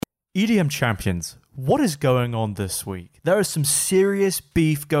EDM champions, what is going on this week? There is some serious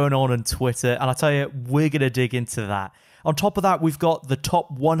beef going on Twitter, and I tell you, we're going to dig into that. On top of that, we've got the top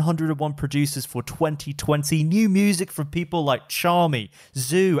 101 producers for 2020, new music from people like Charmy,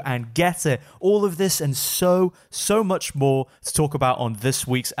 Zoo, and Getter. All of this and so much more to talk about on this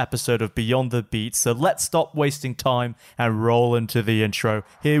week's episode of Beyond the Beat. So let's stop wasting time and roll into the intro.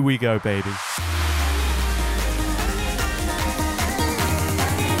 Here we go, baby.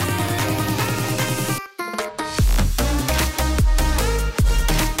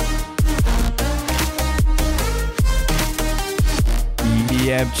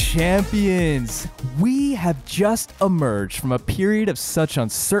 EDM champions, we have just emerged from a period of such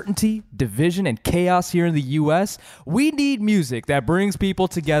uncertainty, division, and chaos here in the US. We need music that brings people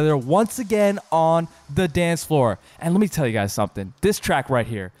together once again on the dance floor. And let me tell you guys something. This track right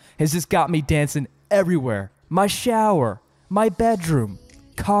here has just got me dancing everywhere. My shower, my bedroom,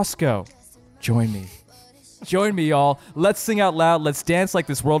 Costco. Join me. Join me, y'all. Let's sing out loud. Let's dance like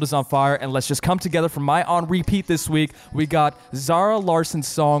this world is on fire. And let's just come together for my on repeat this week. We got Zara Larsson's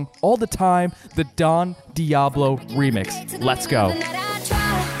song, All the Time, the Don Diablo remix. Let's go.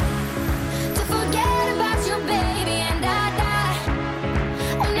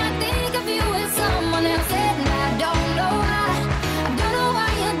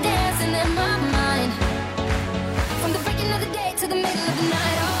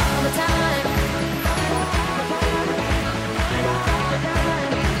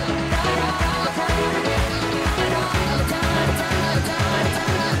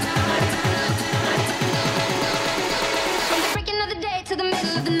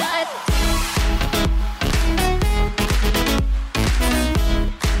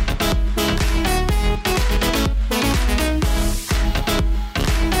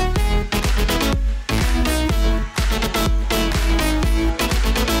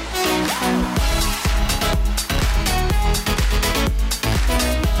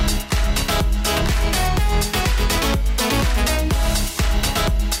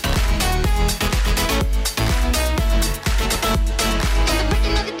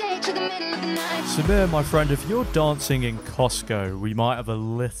 My friend, if you're dancing in Costco, we might have a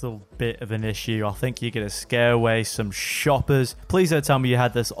little bit of an issue. I think you're going to scare away some shoppers. Please don't tell me you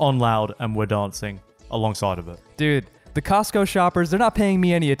had this on loud and we're dancing alongside of it. Dude, the Costco shoppers, they're not paying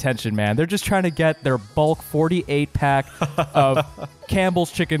me any attention, man. They're just trying to get their bulk 48-pack of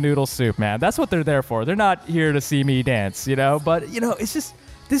Campbell's chicken noodle soup, man. That's what they're there for. They're not here to see me dance, you know? But, you know, it's just...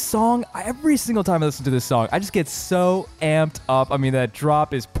 This song, every single time I listen to this song, I just get so amped up. I mean, that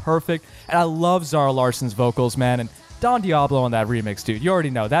drop is perfect. And I love Zara Larsson's vocals, man. And Don Diablo on that remix, dude. You already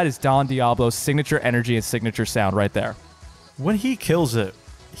know. That is Don Diablo's signature energy and signature sound right there. When he kills it,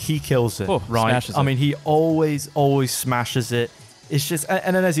 oh, right? I mean, he always smashes it. It's just...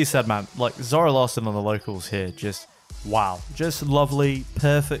 And then as you said, man, like Zara Larsson on the locals here, just... Wow. Just lovely.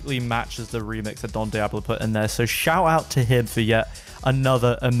 Perfectly matches the remix that Don Diablo put in there. So shout out to him for yet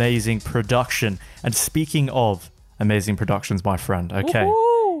another amazing production. And speaking of amazing productions, my friend, okay,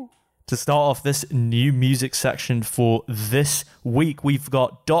 Woo-hoo! To start off this new music section for this week, we've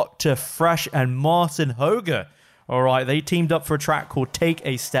got Dr. Fresh and Martin Hoge. All right, they teamed up for a track called Take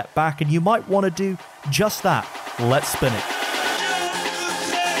a Step Back, and you might want to do just that. Let's spin it.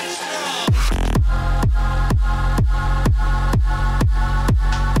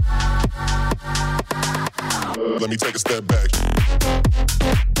 Let me take a step back.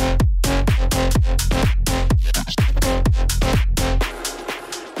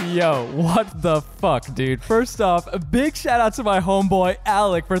 Yo, what the fuck, dude? First off, a big shout out to my homeboy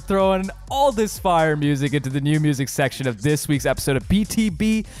Alec for throwing all this fire music into the new music section of this week's episode of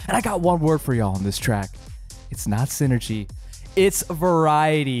BTB. And I got one word for y'all on this track. It's not synergy. It's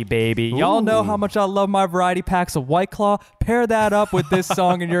variety, baby. Y'all know how much I love my variety packs of White Claw. Pair that up with this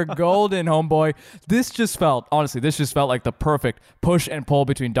song and you're golden, homeboy. This just felt like the perfect push and pull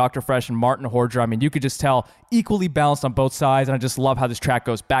between Dr. Fresh and Martin Hoge. I mean, you could just tell equally balanced on both sides, and I just love how this track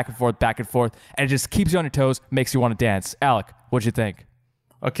goes back and forth, and it just keeps you on your toes, makes you want to dance. Alec, what'd you think?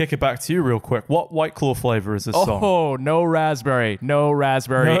 I'll kick it back to you real quick. What White Claw flavor is this song? Oh, no raspberry. No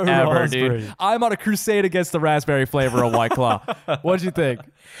raspberry ever, raspberry. dude. I'm on a crusade against the raspberry flavor of White Claw. What'd you think?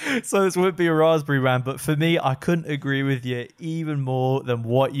 So this would be a raspberry man, but for me, I couldn't agree with you even more than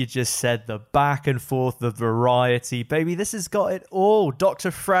what you just said. The back and forth, the variety. Baby, this has got it all.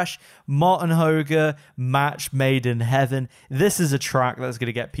 Dr. Fresh, Martin Hoge, match made in heaven. This is a track that's going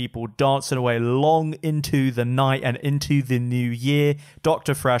to get people dancing away long into the night and into the new year.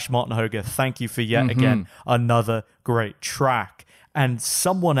 Dr. Fresh, Martin Hoge, thank you for yet again another great track. And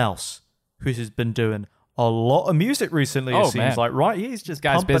someone else who has been doing a lot of music recently, it seems like, right? He's just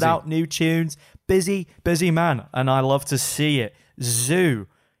Guy's pumping busy. out new tunes. Busy man. And I love to see it. Zoo.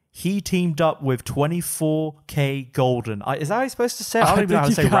 He teamed up with 24K Golden. Is that how you're supposed to say it? I don't even know how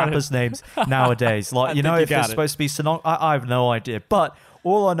to say rappers' names nowadays. Like, you know, if it's supposed to be synonym, I have no idea. But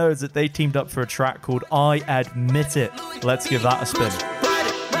all I know is that they teamed up for a track called I Admit It. Let's give that a spin.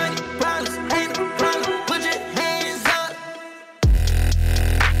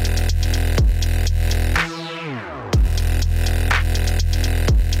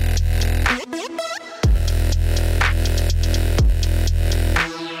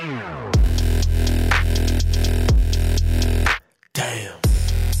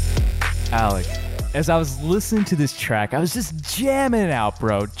 Alec, as I was listening to this track, I was just jamming out,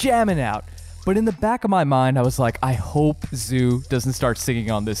 bro. Jamming out. But in the back of my mind, I was like, I hope Zoo doesn't start singing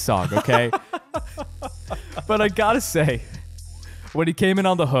on this song, okay? But I gotta say, when he came in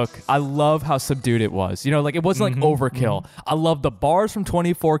on the hook, I love how subdued it was. You know, like it wasn't like overkill. I love the bars from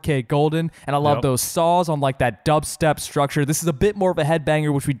 24K Golden, and I love those saws on like that dubstep structure. This is a bit more of a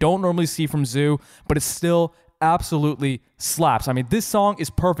headbanger, which we don't normally see from Zoo, but it's still absolutely slaps. I mean, this song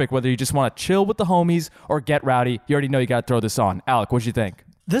is perfect whether you just want to chill with the homies or get rowdy. You already know you got to throw this on. Alec, what'd you think?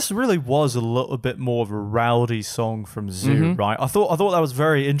 This really was a little bit more of a rowdy song from Zoo, right? I thought that was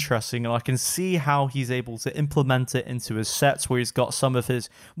very interesting, and I can see how he's able to implement it into his sets, where he's got some of his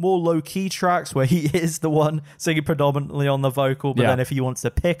more low-key tracks where he is the one singing predominantly on the vocal, but then if he wants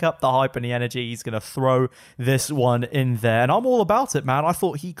to pick up the hype and the energy, he's going to throw this one in there. And I'm all about it, man. I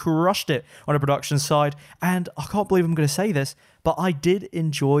thought he crushed it on a production side, and I can't believe I'm going to say this, but I did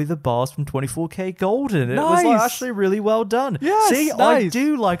enjoy the bars from 24K Golden. It was like, actually really well done. Yes, see, nice. I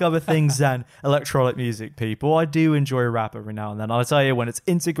do like other things than electronic music, people. I do enjoy rap every now and then. I'll tell you, when it's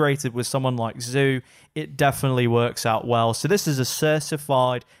integrated with someone like Zoo, it definitely works out well. So this is a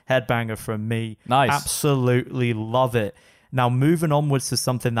certified headbanger from me. Nice. Absolutely love it. Now, moving onwards to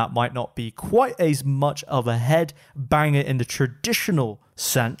something that might not be quite as much of a headbanger in the traditional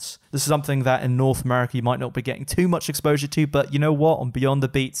sense. This is something that in North America you might not be getting too much exposure to, but you know what? On Beyond the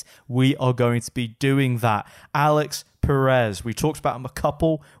Beats, we are going to be doing that. Alex Perez. We talked about him a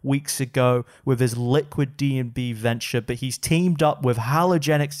couple weeks ago with his Liquid D&B venture, but he's teamed up with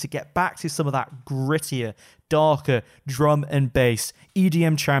Halogenics to get back to some of that grittier, darker drum and bass.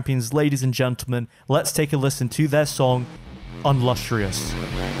 EDM champions, ladies and gentlemen, let's take a listen to their song, Unlustrious.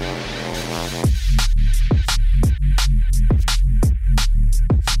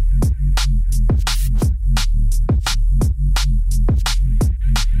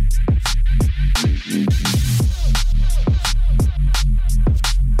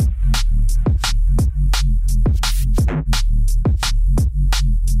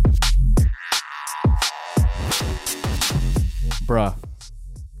 Bruh.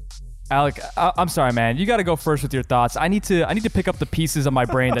 Alec, I'm sorry, man. You got to go first with your thoughts. I need to pick up the pieces of my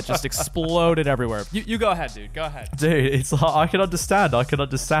brain that just exploded everywhere. You go ahead, dude. Go ahead. Dude, it's like, I can understand.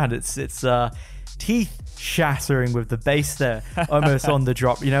 It's teeth shattering with the bass there, almost on the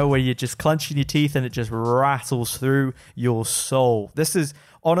drop. You know, where you're just clenching your teeth and it just rattles through your soul. This is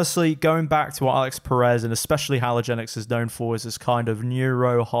honestly going back to what Alex Perez and especially Halogenics is known for, is this kind of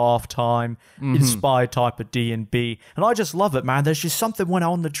neuro halftime inspired type of D&B, and I just love it, man. There's just something when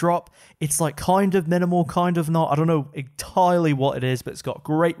on the drop, it's like kind of minimal, kind of not. I don't know entirely what it is, but it's got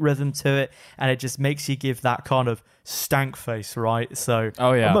great rhythm to it, and it just makes you give that kind of stank face, right? So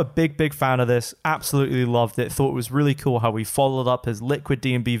I'm a big fan of this. Absolutely loved it. Thought it was really cool how we followed up his Liquid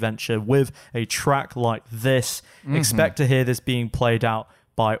D&B venture with a track like this. Expect to hear this being played out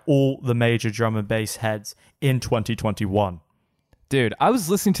by all the major drum and bass heads in 2021. Dude, I was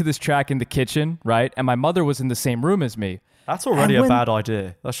listening to this track in the kitchen, right? And my mother was in the same room as me. That's already a bad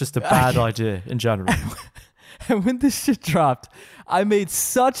idea. That's just a bad idea in general. And when this shit dropped, I made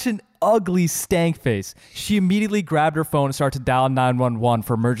such an ugly stank face. She immediately grabbed her phone and started to dial 911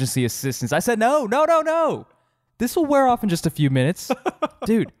 for emergency assistance. I said, no. This will wear off in just a few minutes.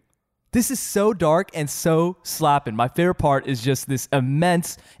 Dude, this is so dark and so slapping. My favorite part is just this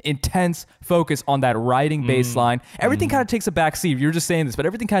immense, intense focus on that riding bass line. Everything kind of takes a back seat. You were just saying this, but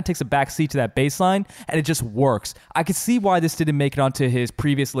everything kind of takes a back seat to that bass line, and it just works. I could see why this didn't make it onto his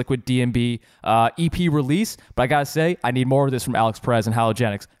previous Liquid D&B EP release, but I gotta say, I need more of this from Alex Perez and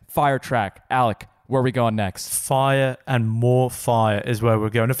Halogenics. Fire track. Alec, where are we going next? Fire and more fire is where we're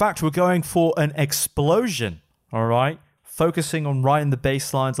going. In fact, we're going for an explosion, all right? Focusing on riding the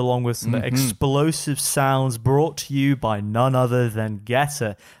bass lines along with some explosive sounds brought to you by none other than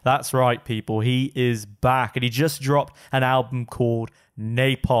Getter. That's right, people. He is back, and he just dropped an album called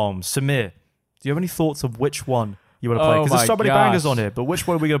Napalm. Samir, do you have any thoughts of which one you want to play? Because there's so many bangers on here, but which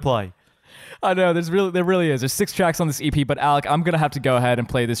one are we going to play? I know there really is. There's 6 tracks on this EP, but Alec, I'm gonna have to go ahead and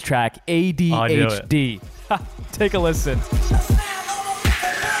play this track, ADHD. Take a listen.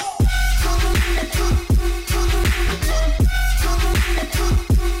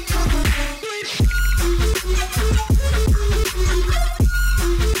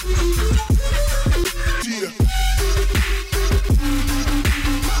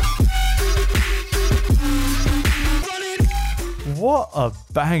 What a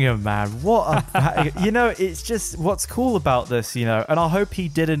banger, man. What a banger. You know, it's just what's cool about this, you know, and I hope he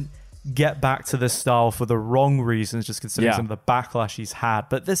didn't get back to this style for the wrong reasons, just considering some of the backlash he's had.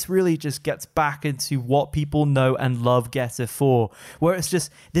 But this really just gets back into what people know and love Guetta for, where it's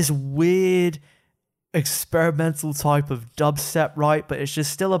just this weird experimental type of dubstep, right? But it's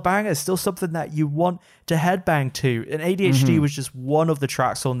just still a banger. It's still something that you want to headbang to. And ADHD was just one of the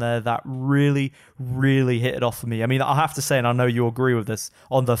tracks on there that really, really hit it off for me. I mean, I have to say, and I know you agree with this,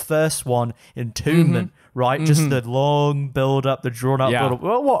 on the first one, Entombment, right? Just the long build up, the drawn up build up.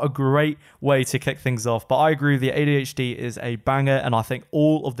 Well, what a great way to kick things off. But I agree with you, ADHD is a banger, and I think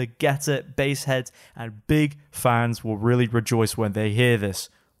all of the Guetta bass heads and big fans will really rejoice when they hear this.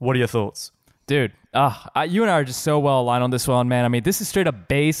 What are your thoughts? Dude, you and I are just so well aligned on this one, man. I mean, this is straight up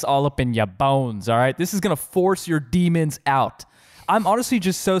bass all up in your bones, all right? This is going to force your demons out. I'm honestly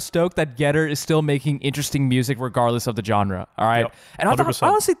just so stoked that Getter is still making interesting music regardless of the genre, all right? Yep, and I thought,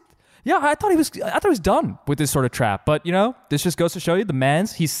 honestly, I thought he was done with this sort of trap. But, you know, this just goes to show you the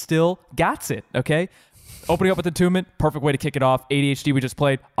man's, he still got it, okay? Opening up with Entombment, perfect way to kick it off. ADHD we just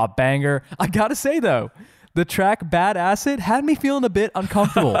played, a banger. I got to say, though, the track Bad Acid had me feeling a bit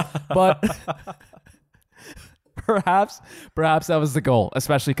uncomfortable, but perhaps that was the goal,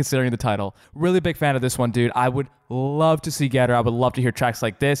 especially considering the title. Really big fan of this one, dude. I would love to see Getter. I would love to hear tracks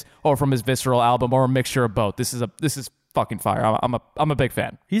like this, or from his Visceral album, or a mixture of both. This is fucking fire. I'm a big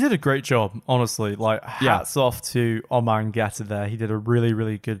fan. He did a great job, honestly. Like, hats off to Oman Guetta there. He did a really,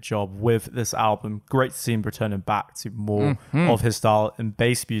 really good job with this album. Great to see him returning back to more of his style in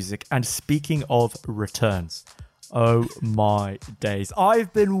bass music. And speaking of returns, oh my days.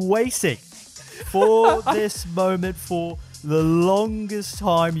 I've been waiting for this moment for the longest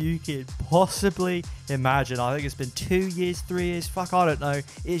time you could possibly imagine. I think it's been 2 years, 3 years, fuck, I don't know.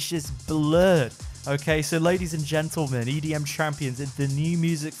 It's just blurred. Okay, so ladies and gentlemen, EDM champions, in the new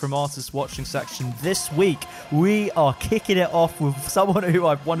music from artists watching section this week, we are kicking it off with someone who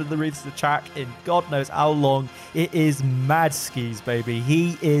I've wanted to read the track in God knows how long. It is Mad Skis, baby.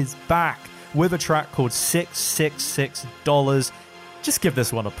 He is back with a track called $666. Just give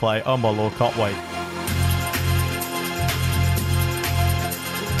this one a play. Oh my lord, can't wait.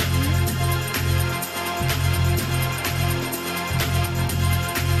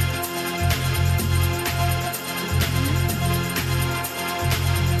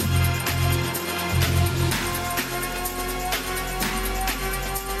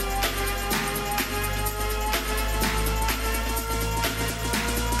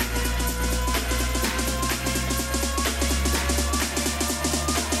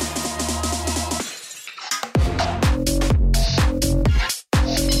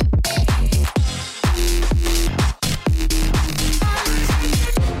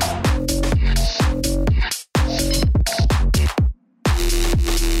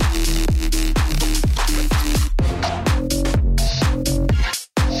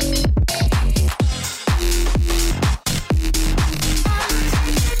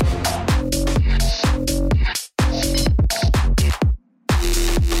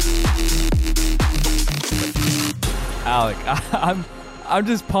 Alec, I'm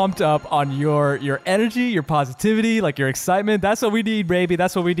just pumped up on your energy, your positivity, like your excitement. That's what we need, baby.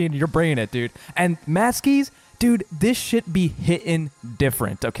 That's what we need. You're bringing it, dude. And Mad Skis, dude, this shit be hitting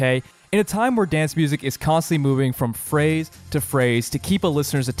different, okay? In a time where dance music is constantly moving from phrase to keep a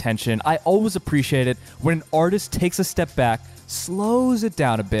listener's attention, I always appreciate it when an artist takes a step back, slows it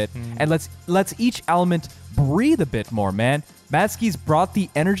down a bit, and lets each element breathe a bit more, man. Mad Skis brought the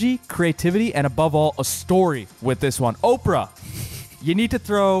energy, creativity, and above all, a story with this one. Oprah, you need to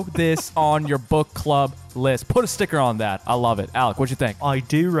throw this on your book club list. Put a sticker on that. I love it. Alec, what you think? I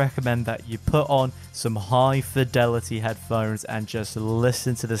do recommend that you put on some high fidelity headphones and just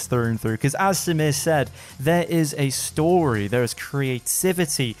listen to this through and through. Because as Samir said, there is a story, there is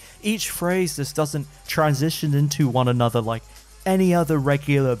creativity. Each phrase just doesn't transition into one another like any other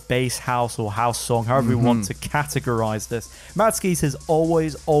regular bass house or house song, however we want to categorize this. Mad Skis has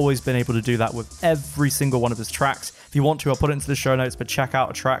always been able to do that with every single one of his tracks. If you want to, I'll put it into the show notes, but check out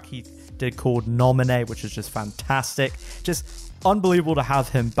a track he did called Nominate, which is just fantastic. Just unbelievable to have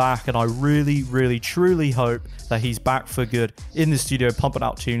him back, and I really, really, truly hope that he's back for good in the studio pumping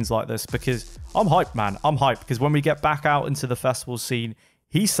out tunes like this, because I'm hyped, man. I'm hyped, because when we get back out into the festival scene,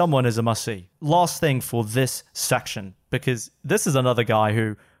 he's someone as a must-see. Last thing for this section, because this is another guy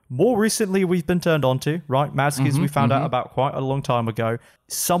who more recently we've been turned on to, right? Madskis, we found out about quite a long time ago.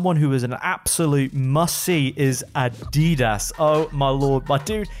 Someone who is an absolute must-see is Adidas. Oh, my lord. My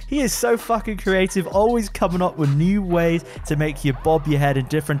dude, he is so fucking creative, always coming up with new ways to make you bob your head in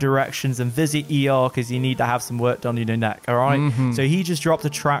different directions and visit ER because you need to have some work done on your neck, all right? So he just dropped a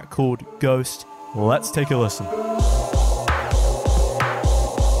track called Ghost. Let's take a listen.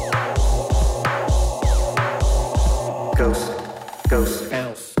 Ghost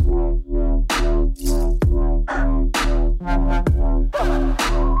else.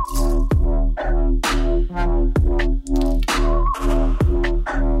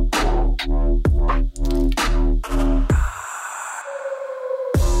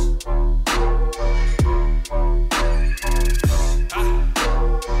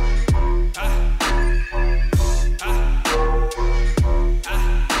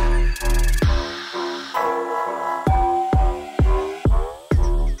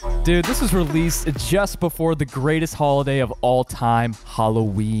 Dude, this was released just before the greatest holiday of all time,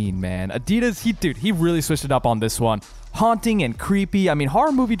 Halloween, man. Adidas, he really switched it up on this one. Haunting and creepy. I mean,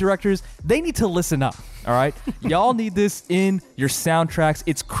 horror movie directors, they need to listen up, all right? Y'all need this in your soundtracks.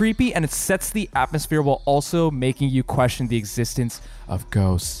 It's creepy and it sets the atmosphere while also making you question the existence of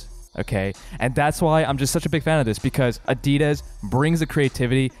ghosts. Okay, and that's why I'm just such a big fan of this, because Adidas brings the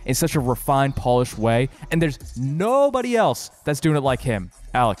creativity in such a refined, polished way, and there's nobody else that's doing it like him.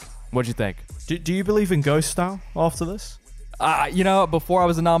 Alec, what'd you think? Do you believe in ghosts now after this? Before I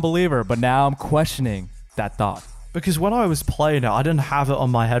was a non-believer, but now I'm questioning that thought. Because when I was playing it, I didn't have it on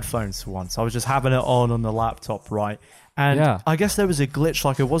my headphones for once. I was just having it on the laptop, right? And I guess there was a glitch,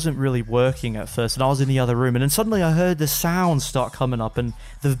 like it wasn't really working at first, and I was in the other room, and then suddenly I heard the sound start coming up and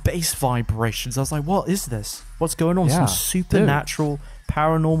the bass vibrations. I was like, what is this? What's going on? Some supernatural,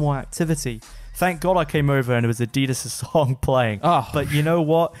 paranormal activity. Thank God I came over and it was Adidas' song playing. Oh. But you know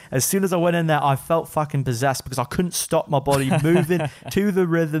what? As soon as I went in there, I felt fucking possessed because I couldn't stop my body moving to the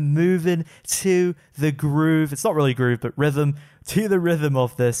rhythm, moving to the groove. It's not really groove, but rhythm, to the rhythm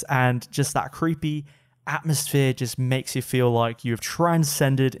of this. And just that creepy atmosphere just makes you feel like you've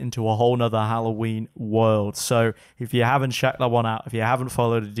transcended into a whole nother Halloween world. So if you haven't checked that one out, if you haven't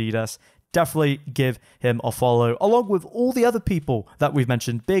followed Adidas, definitely give him a follow, along with all the other people that we've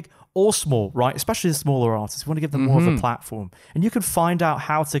mentioned, big or small, right? Especially the smaller artists. We want to give them more of a platform. And you can find out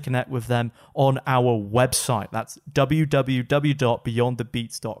how to connect with them on our website. That's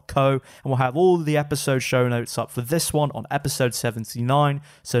www.beyondthebeats.co. And we'll have all the episode show notes up for this one on episode 79.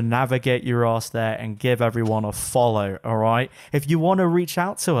 So navigate your ass there and give everyone a follow, all right? If you want to reach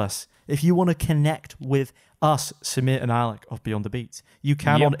out to us, if you want to connect with us, Samir and Alec of Beyond the Beats, you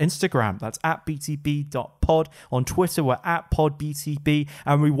can on Instagram. That's at btb.pod. On Twitter, we're at podbtb.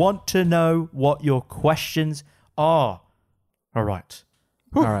 And we want to know what your questions are. All right.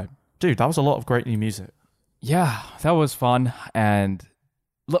 All right. Dude, that was a lot of great new music. Yeah, that was fun. And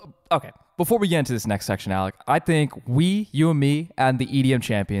look, okay, before we get into this next section, Alec, I think you and me, and the EDM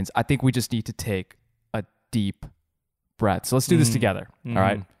champions, I think we just need to take a deep breath. So let's do this together. All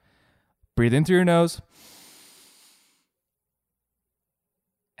right. Breathe in through your nose.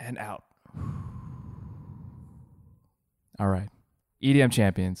 And out. All right. EDM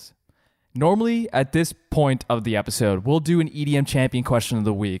champions. Normally, at this point of the episode, we'll do an EDM champion question of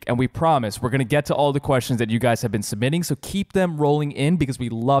the week. And we promise we're going to get to all the questions that you guys have been submitting. So keep them rolling in because we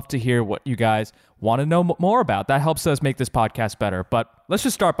love to hear what you guys want to know more about. That helps us make this podcast better. But let's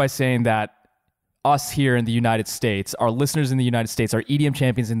just start by saying that us here in the United States, our listeners in the United States, our EDM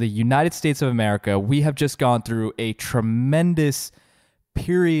champions in the United States of America, we have just gone through a tremendous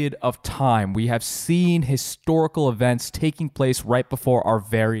period of time. We have seen historical events taking place right before our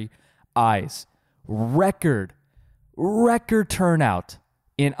very eyes. Record turnout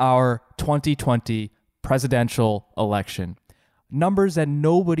in our 2020 presidential election. Numbers that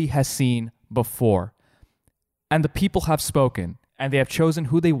nobody has seen before. And the people have spoken, and they have chosen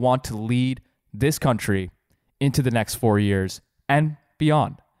who they want to lead this country into the next 4 years and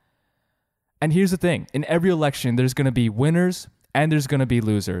beyond. And here's the thing. In every election, there's going to be winners and there's going to be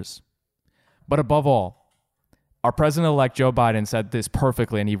losers. But above all, our president-elect Joe Biden said this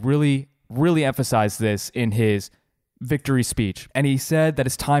perfectly, and he really, really emphasized this in his victory speech. And he said that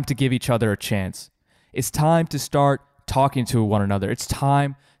it's time to give each other a chance. It's time to start talking to one another. It's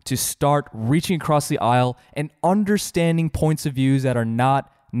time to start reaching across the aisle and understanding points of views that are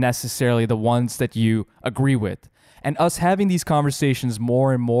not necessarily the ones that you agree with. And us having these conversations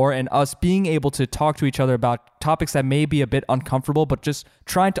more and more, and us being able to talk to each other about topics that may be a bit uncomfortable, but just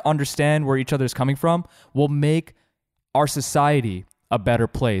trying to understand where each other is coming from, will make our society a better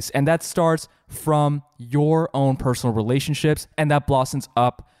place. And that starts from your own personal relationships, and that blossoms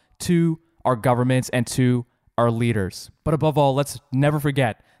up to our governments and to our leaders. But above all, let's never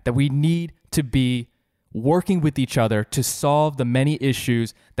forget that we need to be working with each other to solve the many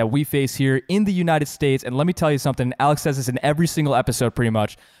issues that we face here in the United States. And let me tell you something, Alex says this in every single episode pretty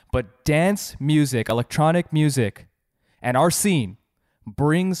much, but dance music, electronic music, and our scene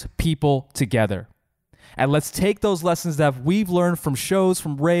brings people together. And let's take those lessons that we've learned from shows,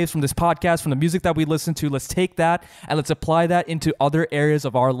 from raves, from this podcast, from the music that we listen to, let's take that and let's apply that into other areas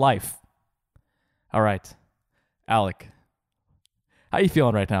of our life. All right, Alec, how you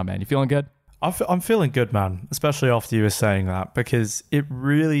feeling right now, man? You feeling good? I'm feeling good, man, especially after you were saying that, because it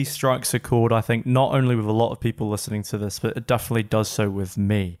really strikes a chord, I think, not only with a lot of people listening to this, but it definitely does so with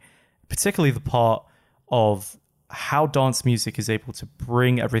me, particularly the part of how dance music is able to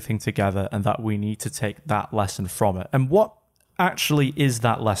bring everything together and that we need to take that lesson from it. And what actually is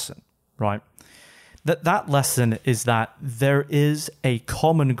that lesson, right? That lesson is that there is a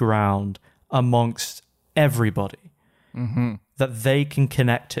common ground amongst everybody that they can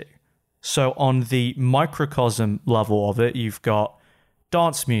connect to. So on the microcosm level of it, you've got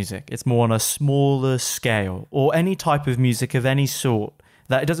dance music. It's more on a smaller scale, or any type of music of any sort,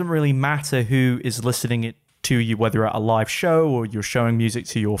 that it doesn't really matter who is listening it to you, whether you're at a live show or you're showing music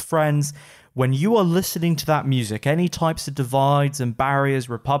to your friends. When you are listening to that music, any types of divides and barriers,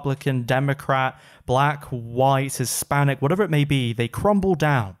 Republican, Democrat, black, white, Hispanic, whatever it may be, they crumble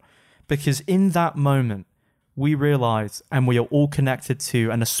down, because in that moment, we realize, and we are all connected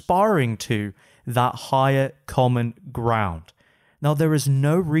to and aspiring to that higher common ground. Now, there is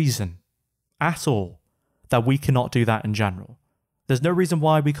no reason at all that we cannot do that in general. There's no reason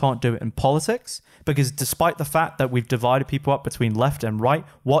why we can't do it in politics, because despite the fact that we've divided people up between left and right,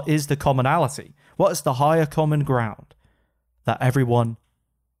 what is the commonality? What is the higher common ground? That everyone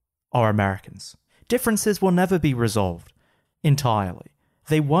are Americans. Differences will never be resolved entirely.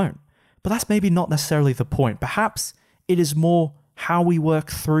 They won't. But that's maybe not necessarily the point. Perhaps it is more how we work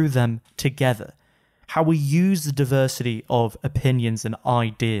through them together, how we use the diversity of opinions and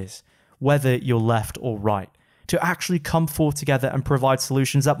ideas, whether you're left or right, to actually come forth together and provide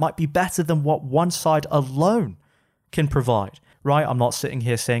solutions that might be better than what one side alone can provide, right? I'm not sitting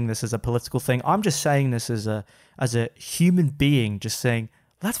here saying this as a political thing. I'm just saying this as a human being, just saying,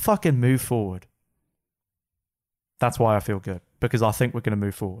 let's fucking move forward. That's why I feel good, because I think we're going to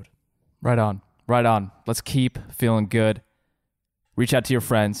move forward. Right on. Right on. Let's keep feeling good. Reach out to your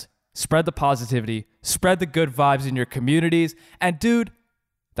friends. Spread the positivity. Spread the good vibes in your communities. And dude,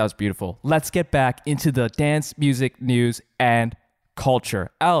 that was beautiful. Let's get back into the dance music news and culture.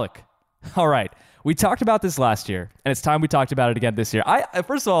 Alec, all right. We talked about this last year, and it's time we talked about it again this year. I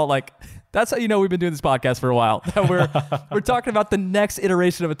first of all, that's how you know we've been doing this podcast for a while. We're talking about the next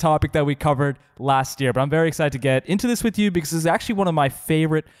iteration of a topic that we covered last year. But I'm very excited to get into this with you, because this is actually one of my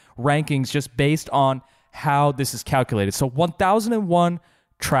favorite rankings, just based on how this is calculated. So 1001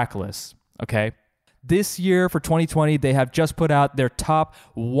 track lists, okay? This year for 2020, they have just put out their top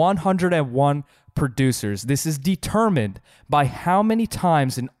 101 producers. This is determined by how many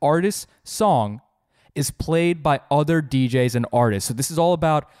times an artist's song is played by other DJs and artists. So this is all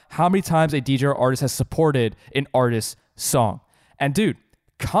about how many times a DJ or artist has supported an artist's song. And dude,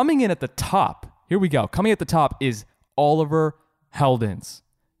 coming in at the top, here we go. Coming at the top is Oliver Heldens.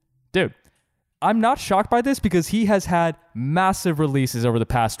 Dude, I'm not shocked by this, because he has had massive releases over the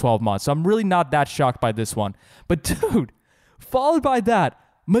past 12 months. So I'm really not that shocked by this one. But dude, followed by that,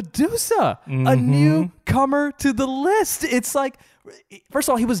 Medusa, a newcomer to the list. It's like, first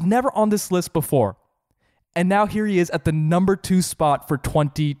of all, he was never on this list before. And now here he is at the number 2 spot for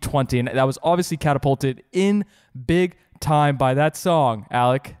 2020. And that was obviously catapulted in big time by that song,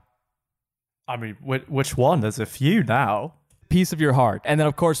 Alec. I mean, which one? There's a few now. Piece of Your Heart. And then,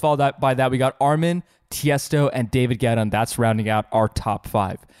 of course, followed by that, we got Armin, Tiesto, and David Guetta, and that's rounding out our top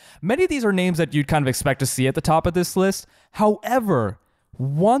 5. Many of these are names that you'd kind of expect to see at the top of this list. However,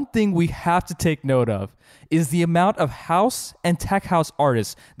 one thing we have to take note of is the amount of house and tech house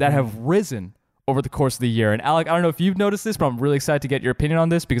artists that have risen over the course of the year. And Alec, I don't know if you've noticed this, but I'm really excited to get your opinion on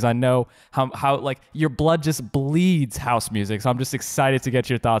this, because I know how like your blood just bleeds house music. So I'm just excited to get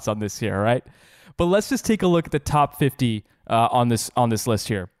your thoughts on this here, all right? But let's just take a look at the top 50 on this list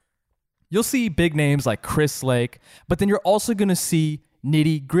here. You'll see big names like Chris Lake, but then you're also going to see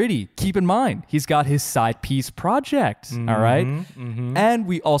nitty gritty. Keep in mind, he's got his side piece project. All right. And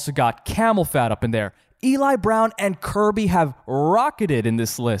we also got Camel Fat up in there. Eli Brown and Kirby have rocketed in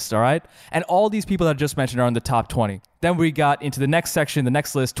this list, all right? And all these people that I just mentioned are in the top 20. Then we got into the next section, the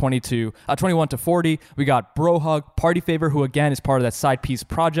next list, 21 to 40. We got Bro Hug, Party Favor, who again is part of that side piece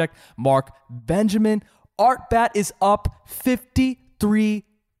project. Mark Benjamin. Art Bat is up 53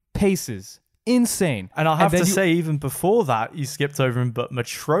 paces. Insane. And I'll have to say, even before that, you skipped over him, but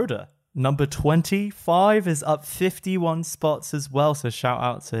Matroda, number 25, is up 51 spots as well. So shout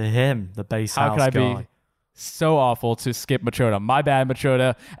out to him, the bass house guy. How could I be so awful to skip Matroda? My bad,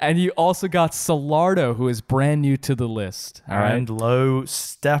 Matroda. And you also got Solardo, who is brand new to the list. All right. And Low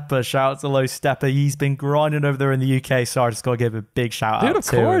Stepper. Shout out to Low Stepper. He's been grinding over there in the UK, so I just got to give a big shout out to him. Of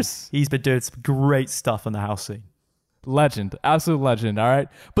course. He's been doing some great stuff on the house scene. Legend, absolute legend, all right?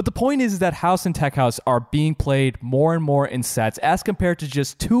 But the point is that house and tech house are being played more and more in sets as compared to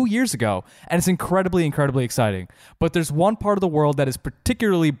just 2 years ago, and it's incredibly, incredibly exciting. But there's one part of the world that is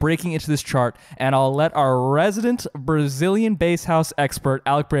particularly breaking into this chart, and I'll let our resident Brazilian bass house expert,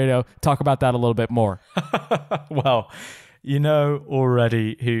 Alec Brado, talk about that a little bit more. Well, you know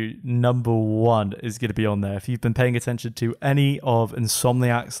already who number one is going to be on there. If you've been paying attention to any of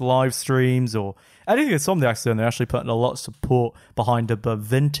Insomniac's live streams or anything Insomniac's doing, they're actually putting a lot of support behind it. But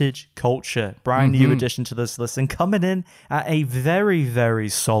Vintage Culture, brand new addition to this list, and coming in at a very, very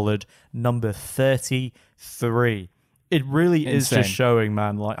solid number 33. It really is just showing,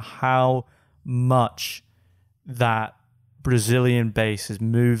 man, like how much that Brazilian bass is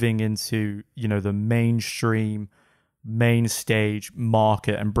moving into, you know, the mainstream main stage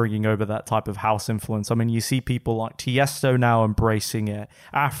market and bringing over that type of house influence. I mean, you see people like Tiesto now embracing it,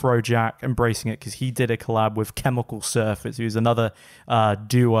 Afrojack embracing it because he did a collab with Chemical Surfers, who's another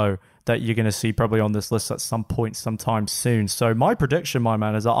duo that you're going to see probably on this list at some point sometime soon. So my prediction, my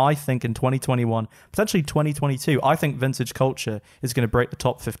man, is that I think in 2021, potentially 2022, I think Vintage Culture is going to break the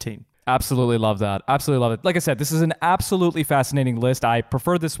top 15. Absolutely love that. Absolutely love it. Like I said, this is an absolutely fascinating list. I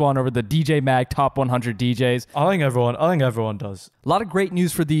prefer this one over the DJ Mag Top 100 DJs. I think everyone does. A lot of great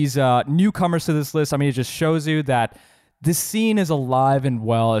news for these newcomers to this list. I mean, it just shows you that this scene is alive and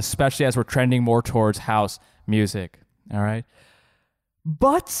well, especially as we're trending more towards house music. All right.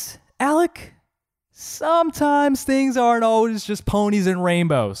 But, Alec, sometimes things aren't always just ponies and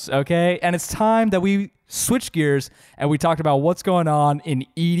rainbows, okay? And it's time that we switch gears and we talked about what's going on in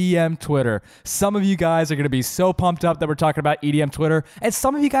EDM Twitter. Some of you guys are going to be so pumped up that we're talking about EDM Twitter, and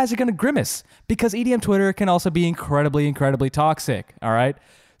some of you guys are going to grimace because EDM Twitter can also be incredibly, incredibly toxic, all right?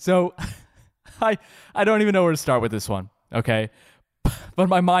 So I don't even know where to start with this one, okay? But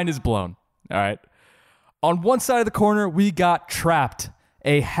my mind is blown, all right? On one side of the corner, we got Trapped,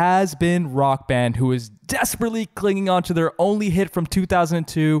 a has-been rock band who is desperately clinging on to their only hit from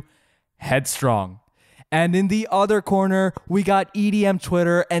 2002, Headstrong. And in the other corner, we got EDM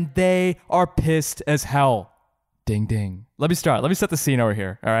Twitter, and they are pissed as hell. Ding, ding. Let me set the scene over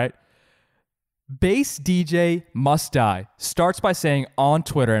here, all right? Bass DJ Must Die starts by saying on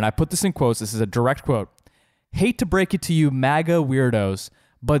Twitter, and I put this in quotes, this is a direct quote, "Hate to break it to you MAGA weirdos,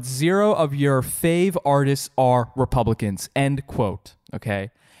 but 0 of your fave artists are Republicans," end quote,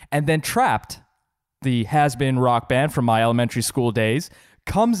 okay? And then Trapped, the has-been rock band from my elementary school days,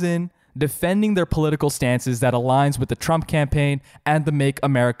 comes in defending their political stances that aligns with the Trump campaign and the Make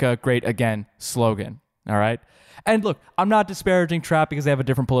America Great Again slogan, all right? And look, I'm not disparaging Trapped because they have a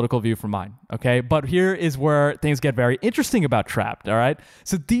different political view from mine, okay? But here is where things get very interesting about Trapped, all right?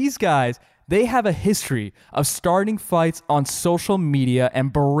 So these guys, they have a history of starting fights on social media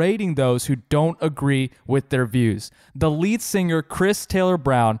and berating those who don't agree with their views. The lead singer, Chris Taylor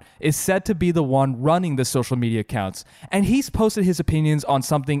Brown, is said to be the one running the social media accounts, and he's posted his opinions on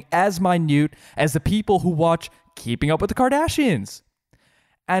something as minute as the people who watch Keeping Up with the Kardashians.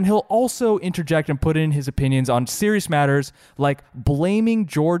 And he'll also interject and put in his opinions on serious matters like blaming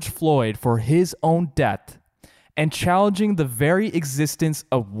George Floyd for his own death and challenging the very existence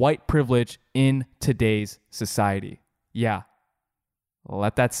of white privilege in today's society. Yeah,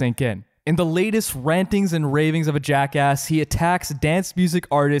 let that sink in. In the latest rantings and ravings of a jackass, he attacks dance music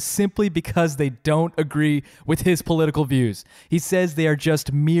artists simply because they don't agree with his political views. He says they are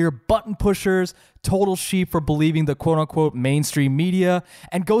just mere button pushers, total sheep for believing the quote-unquote mainstream media,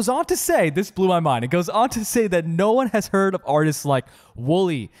 and goes on to say, this blew my mind, it goes on to say that no one has heard of artists like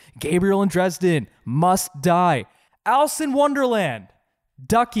Wooly, Gabriel and Dresden, Must Die, Alice in Wonderland,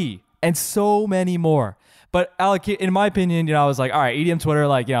 Ducky, and so many more. But Alec, in my opinion, I was like, all right, EDM Twitter,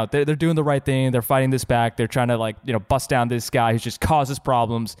 they're doing the right thing. They're fighting this back. They're trying to bust down this guy who just causes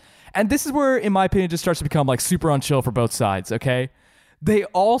problems. And this is where, in my opinion, it just starts to become super unchill for both sides, okay? They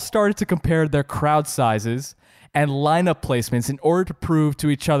all started to compare their crowd sizes and lineup placements in order to prove to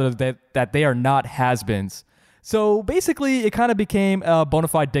each other that they are not has-beens. So basically, it kind of became a bona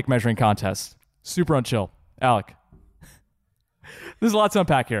fide dick measuring contest. Super unchill. Alec, there's a lot to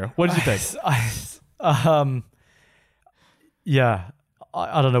unpack here. What did you think? Yeah,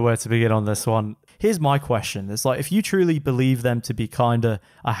 I don't know where to begin on this one. Here's my question. It's like, if you truly believe them to be kind of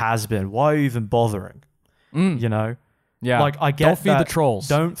a has-been, why are you even bothering? You know? Yeah. Like, I get Don't feed the that. trolls.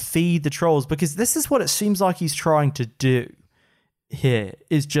 Don't feed the trolls, because this is what it seems like he's trying to do here,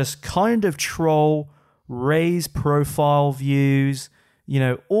 is just kind of troll, raise profile views, you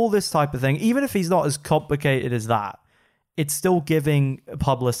know, all this type of thing. Even if he's not as complicated as that, it's still giving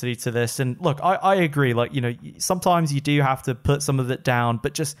publicity to this. And look, I agree. Like, you know, sometimes you do have to put some of it down,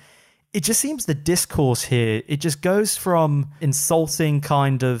 but it just seems the discourse here, it just goes from insulting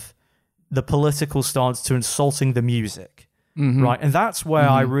kind of the political stance to insulting the music. Right. And that's where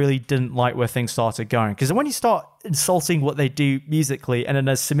I really didn't like where things started going. Because when you start insulting what they do musically, and then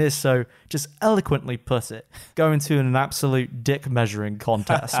as Samir so just eloquently put it, go into an absolute dick measuring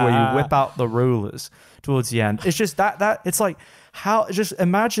contest where you whip out the rulers towards the end. It's just that it's like, how, just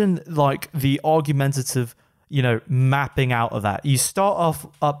imagine like the argumentative, you know, mapping out of that. You start off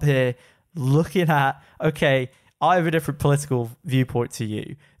up here looking at, okay, I have a different political viewpoint to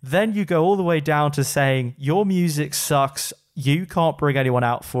you. Then you go all the way down to saying your music sucks. You can't bring anyone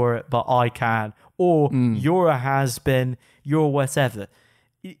out for it, but I can. Or you're a has-been, you're whatever.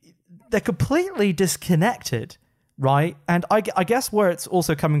 They're completely disconnected, right? And I guess where it's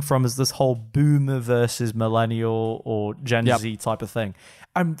also coming from is this whole boomer versus millennial or Gen Z type of thing.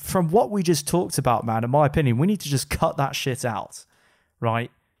 And from what we just talked about, man, in my opinion, we need to just cut that shit out,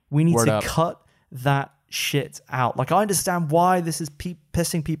 right? We need to cut that shit out. Like, I understand why this is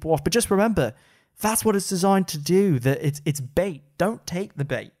pissing people off, but just remember, that's what it's designed to do. That it's bait. Don't take the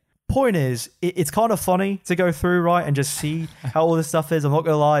bait. Point is, it's kind of funny to go through, right, and just see how all this stuff is. I'm not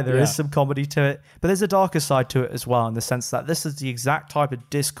gonna lie, there is some comedy to it, but there's a darker side to it as well, in the sense that this is the exact type of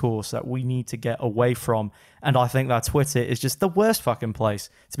discourse that we need to get away from. And I think that Twitter is just the worst fucking place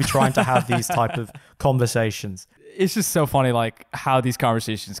to be trying to have these type of conversations. It's just so funny, like, how these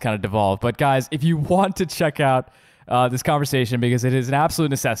conversations kind of devolve. But guys, if you want to check out this conversation, because it is an absolute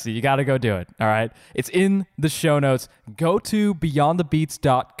necessity, you got to go do it. All right, it's in the show notes. Go to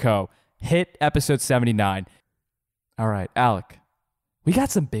beyondthebeats.co, hit episode 79. All right, Alec, we got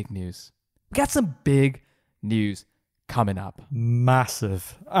some big news. We got some big news coming up.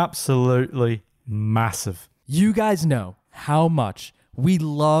 Massive, absolutely massive. You guys know how much we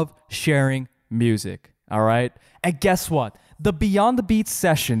love sharing music. All right, and guess what? The Beyond the Beats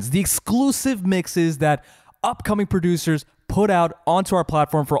sessions, the exclusive mixes that upcoming producers put out onto our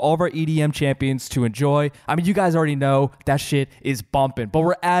platform for all of our EDM champions to enjoy. I mean, you guys already know that shit is bumping, but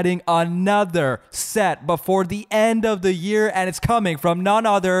we're adding another set before the end of the year, and it's coming from none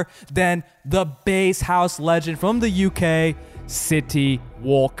other than the bass house legend from the UK, City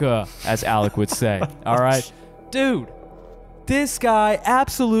Walker, as Alec would say. All right, dude, this guy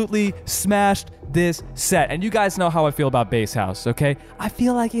absolutely smashed this set. And you guys know how I feel about bass house, okay? I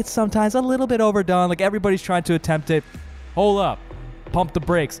feel like it's sometimes a little bit overdone, like everybody's trying to attempt it. Hold up. Pump the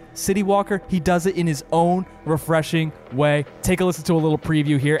brakes. City Walker, he does it in his own refreshing way. Take a listen to a little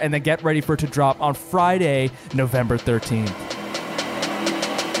preview here, and then get ready for it to drop on Friday, November 13th.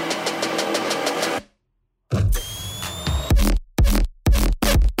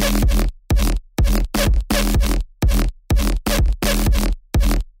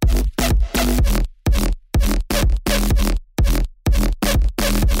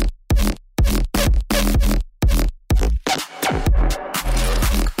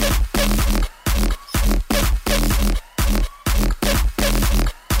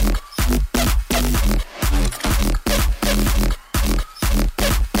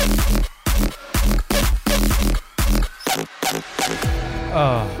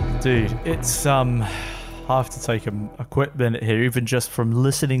 Dude, it's I have to take a quick minute here, even just from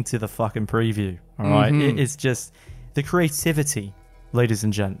listening to the fucking preview. All right, it is just the creativity, ladies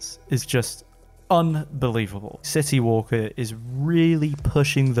and gents, is just unbelievable. City Walker is really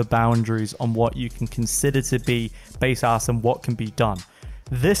pushing the boundaries on what you can consider to be bass house and what can be done.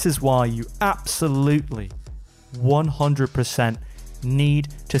 This is why you absolutely 100% need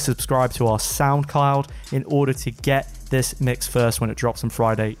to subscribe to our SoundCloud in order to get this mix first when it drops on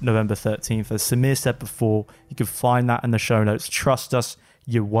Friday, November 13th. As Samir said before, you can find that in the show notes. Trust us,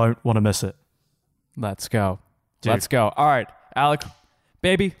 you won't want to miss it. Let's go. Dude. Let's go. All right, Alec,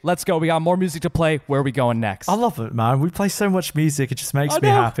 baby, let's go. We got more music to play. Where are we going next? I love it, man. We play so much music. It just makes me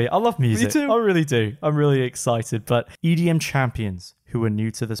happy. I love music. Me too. I really do. I'm really excited. But EDM champions who are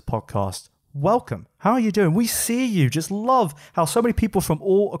new to this podcast, welcome. How are you doing? We see you. Just love how so many people from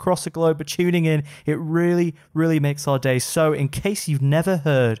all across the globe are tuning in. It really, really makes our day. So in case you've never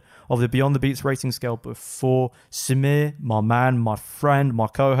heard of the Beyond the Beats rating scale before, Samir, my man, my friend, my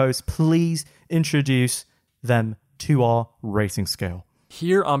co-host, please introduce them to our rating scale.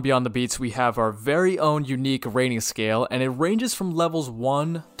 Here on Beyond the Beats, we have our very own unique rating scale, and it ranges from levels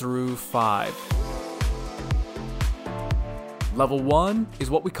 1 through 5. Level 1 is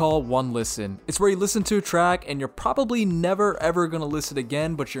what we call one listen. It's where you listen to a track and you're probably never ever going to listen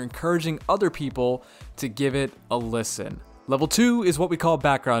again, but you're encouraging other people to give it a listen. Level 2 is what we call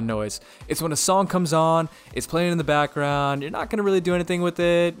background noise. It's when a song comes on, it's playing in the background, you're not going to really do anything with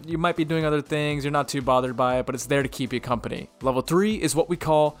it, you might be doing other things, you're not too bothered by it, but it's there to keep you company. Level 3 is what we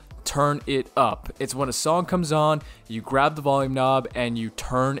call turn it up. It's when a song comes on, you grab the volume knob and you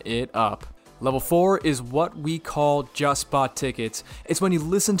turn it up. Level 4 is what we call just bought tickets. It's when you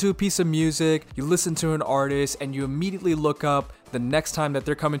listen to a piece of music, you listen to an artist, and you immediately look up the next time that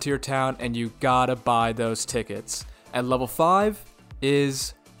they're coming to your town and you gotta buy those tickets. And level 5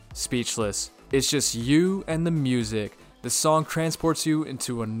 is speechless. It's just you and the music. The song transports you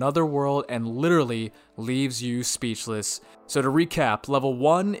into another world and literally leaves you speechless. So to recap, level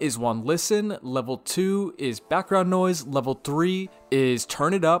 1 is one listen, level 2 is background noise, level 3 is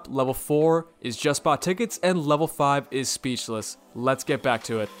turn it up, level 4 is just bought tickets, and level 5 is speechless. Let's get back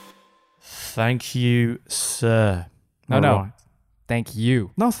to it. Thank you, sir. No. Thank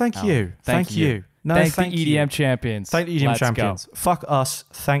you. No, thank you. Thank you. No, thank the EDM champions. Thank the EDM Let's champions. Go. Fuck us.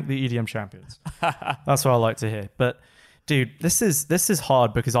 Thank the EDM champions. That's what I like to hear. But dude, this is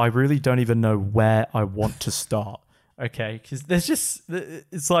hard because I really don't even know where I want to start. Okay, because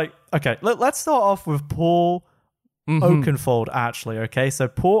it's like, okay, let's start off with Paul Oakenfold, actually. Okay, so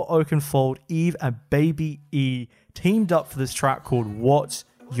Paul Oakenfold, Eve, and Baby E teamed up for this track called What's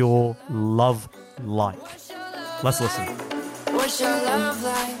Your Love Like? Let's listen. What's your love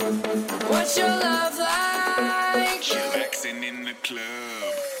like? What's your love like? Chillaxing in the club.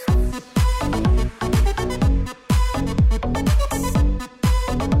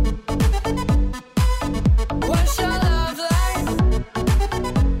 What's your love like?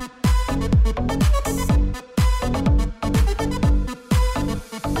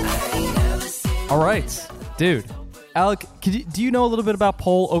 I ain't never seen. All right, dude. Alec, do you know a little bit about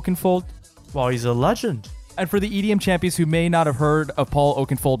Paul Oakenfold? Well, he's a legend. And for the EDM champions who may not have heard of Paul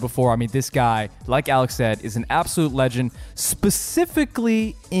Oakenfold before, I mean, this guy, like Alex said, is an absolute legend,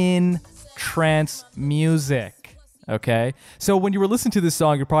 specifically in trance music. Okay? So when you were listening to this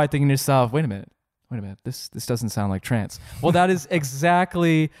song, you're probably thinking to yourself, wait a minute, this doesn't sound like trance. Well, that is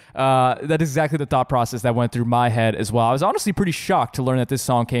exactly the thought process that went through my head as well. I was honestly pretty shocked to learn that this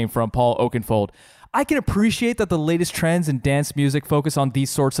song came from Paul Oakenfold. I can appreciate that the latest trends in dance music focus on these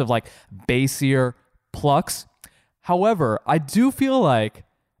sorts of like bassier plucks. However, I do feel like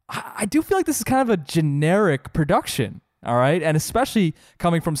this is kind of a generic production, all right? And especially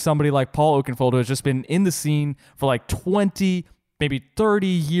coming from somebody like Paul Oakenfold, who has just been in the scene for like 20, maybe 30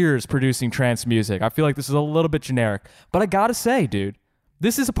 years producing trance music. I feel like this is a little bit generic. But I gotta say, dude,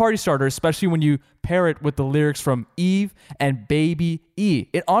 this is a party starter, especially when you pair it with the lyrics from Eve and Baby E.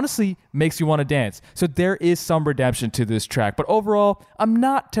 It honestly makes you want to dance. So there is some redemption to this track. But overall, I'm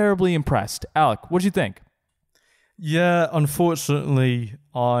not terribly impressed. Alec, what do you think? Yeah, unfortunately,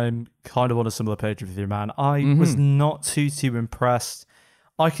 I'm kind of on a similar page with you, man. I was not too impressed.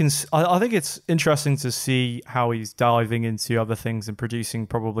 I think it's interesting to see how he's diving into other things and producing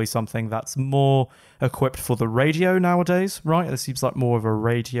probably something that's more equipped for the radio nowadays, right? It seems like more of a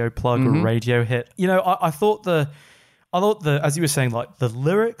radio plug, a radio hit. You know, I thought as you were saying, like the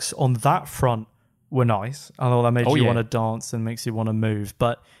lyrics on that front were nice. I thought that made you want to dance and makes you want to move.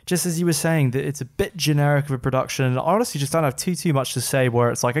 But just as you were saying, that it's a bit generic of a production. I honestly just don't have too much to say. Where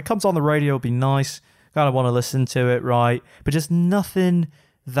it's like it comes on the radio, it'll be nice. Kind of want to listen to it, right? But just nothing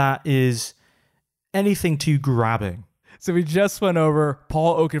that is anything too grabbing. So we just went over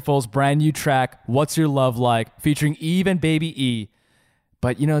Paul Oakenfold's brand new track, What's Your Love Like, featuring Eve and Baby E.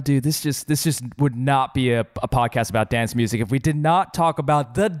 But you know, dude, this just would not be a podcast about dance music if we did not talk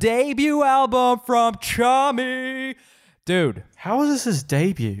about the debut album from Chami. Dude. How is this his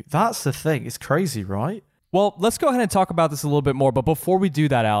debut? That's the thing. It's crazy, right? Well, let's go ahead and talk about this a little bit more. But before we do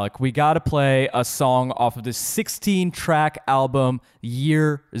that, Alec, we got to play a song off of this 16-track album,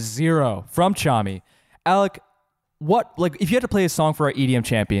 Year Zero, from Chami. Alec, if you had to play a song for our EDM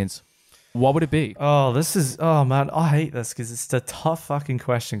champions, what would it be? Oh man, I hate this because it's a tough fucking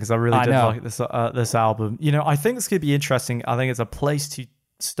question because I really did like this album. You know, I think this could be interesting. I think it's a place to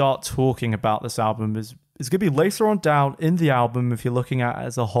start talking about this album is It's going to be later on down in the album if you're looking at it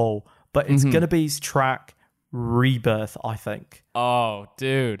as a whole, but it's going to be his track Rebirth, I think. Oh,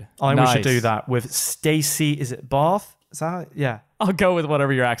 dude. I think we should Nice. do that with Stacey, is it Barth? Is that yeah. I'll go with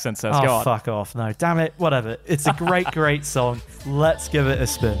whatever your accent says. Go Oh, on. fuck off. No, damn it. Whatever. It's a great song. Let's give it a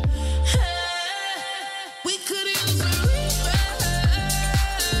spin. We could use a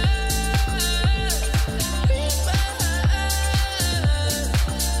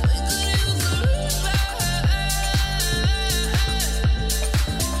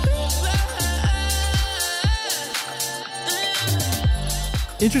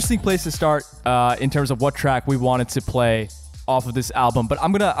Interesting place to start in terms of what track we wanted to play off of this album, but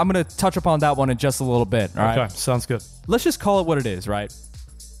I'm gonna touch upon that one in just a little bit. All right. Okay, sounds good. Let's just call it what it is, right?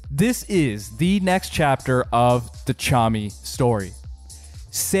 This is the next chapter of the Chami story.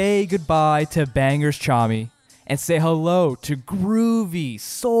 Say goodbye to Bangers Chami and say hello to groovy,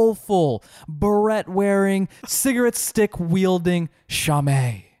 soulful, beret wearing, cigarette stick wielding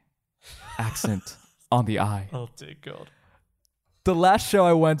Chame. Accent on the I. Oh, dear God. The last show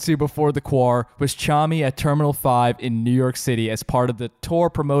I went to before the Quar was Chami at Terminal 5 in New York City as part of the tour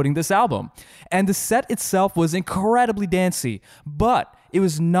promoting this album. And the set itself was incredibly dancey, but it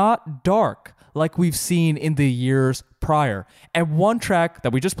was not dark like we've seen in the years prior. And one track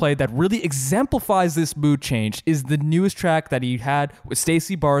that we just played that really exemplifies this mood change is the newest track that he had with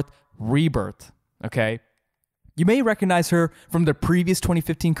Stacey Barth, Rebirth. Okay? You may recognize her from the previous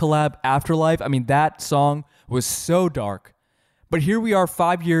 2015 collab, Afterlife. I mean, that song was so dark. But here we are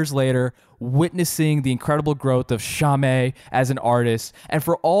 5 years later, witnessing the incredible growth of Chame as an artist. And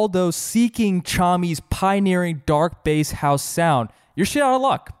for all those seeking Chami's pioneering dark bass house sound, you're shit out of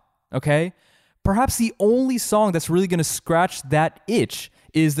luck, okay? Perhaps the only song that's really going to scratch that itch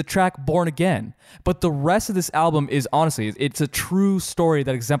is the track Born Again. But the rest of this album is, honestly, it's a true story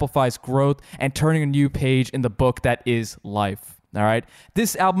that exemplifies growth and turning a new page in the book that is life. All right.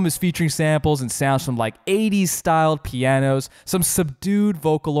 This album is featuring samples and sounds from like 80s styled pianos, some subdued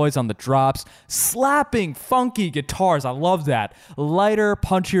vocaloids on the drops, slapping funky guitars. I love that. Lighter,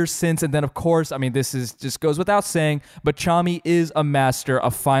 punchier synths. And then, of course, I mean, this is just goes without saying, but Chami is a master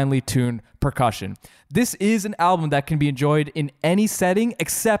of finely tuned percussion. This is an album that can be enjoyed in any setting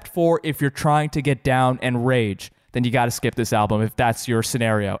except for if you're trying to get down and rage. Then you got to skip this album if that's your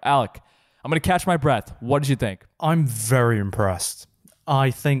scenario. Alec, I'm going to catch my breath. What did you think? I'm very impressed.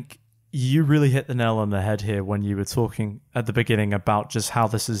 I think you really hit the nail on the head here when you were talking at the beginning about just how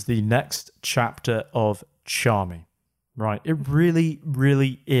this is the next chapter of Chami, right? It really,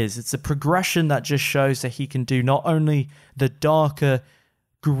 really is. It's a progression that just shows that he can do not only the darker,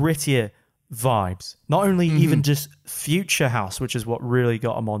 grittier vibes, not only even just future house, which is what really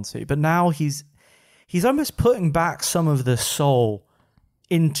got him onto, but now he's almost putting back some of the soul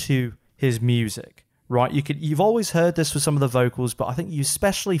into his music, right? You've always heard this with some of the vocals, but I think you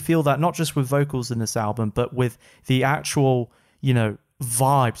especially feel that not just with vocals in this album, but with the actual,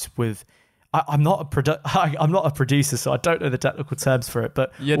 vibes. With I'm not a producer, so I don't know the technical terms for it.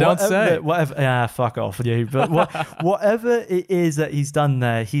 But You don't say. Whatever, yeah, fuck off with you. But whatever it is that he's done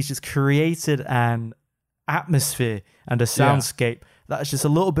there, he's just created an atmosphere and a soundscape that's just a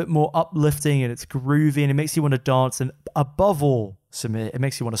little bit more uplifting, and it's groovy, and it makes you want to dance, and above all, Samir, it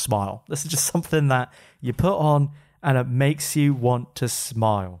makes you want to smile. This is just something that you put on and it makes you want to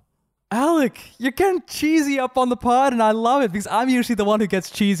smile. Alec, you're getting cheesy up on the pod, and I love it because I'm usually the one who gets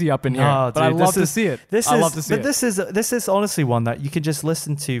cheesy up in here. Oh, but I dude, love to see it. I love to see it. This is honestly one that you can just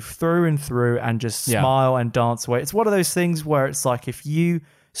listen to through and through and just Yeah. smile and dance away. It's one of those things where it's like if you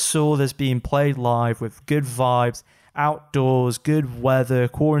saw this being played live with good vibes, outdoors, good weather,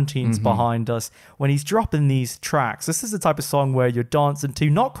 quarantine's behind us, when he's dropping these tracks, this is the type of song where you're dancing to,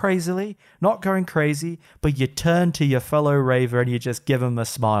 not crazily, not going crazy, but you turn to your fellow raver and you just give him a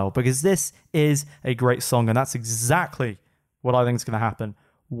smile, because this is a great song, and that's exactly what I think is going to happen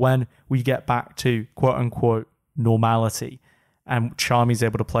when we get back to quote-unquote normality and Chami's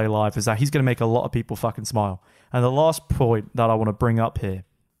able to play live, is that he's going to make a lot of people fucking smile. And the last point that I want to bring up here,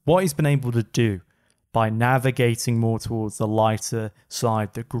 what he's been able to do by navigating more towards the lighter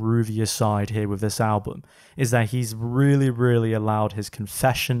side, the groovier side here with this album, is that he's really, really allowed his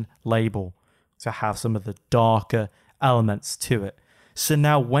Confession label to have some of the darker elements to it. So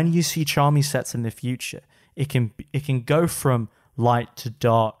now when you see Chami sets in the future, it can go from light to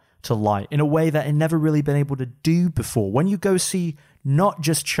dark to light in a way that it never really been able to do before. When you go see not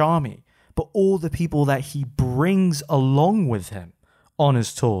just Chami, but all the people that he brings along with him on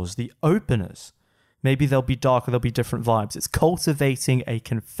his tours, the openers, maybe they'll be darker, there'll be different vibes. It's cultivating a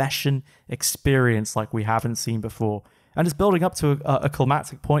Confession experience like we haven't seen before. And it's building up to a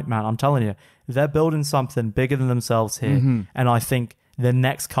climactic point, man. I'm telling you, they're building something bigger than themselves here. And I think the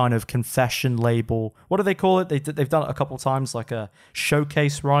next kind of confession label, what do they call it? They've done it a couple of times, like a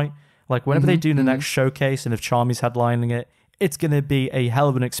showcase, right? Like whenever they do the next showcase, and if Charmy's headlining it, it's going to be a hell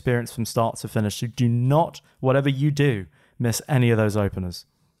of an experience from start to finish. So do not, whatever you do, miss any of those openers.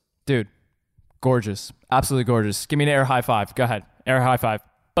 Dude, gorgeous. Absolutely gorgeous. Give me an air high five. Go ahead. Air high five.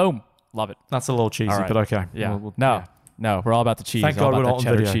 Boom. Love it. That's a little cheesy, All right. but okay. Yeah. No, we're all about the cheese. Thank all God about we're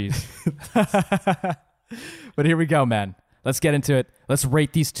that not on cheddar cheese. But here we go, man. Let's get into it. Let's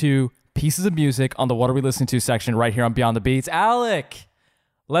rate these two pieces of music on the What Are We Listening To section right here on Beyond the Beats. Alec,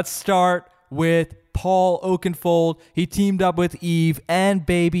 let's start with Paul Oakenfold. He teamed up with Eve and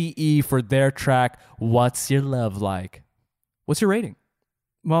Baby E for their track, What's Your Love Like? What's your rating?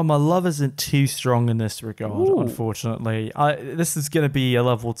 Well, my love isn't too strong in this regard, unfortunately. This is going to be a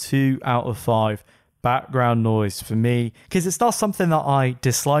level 2 out of 5 background noise for me, because it's not something that I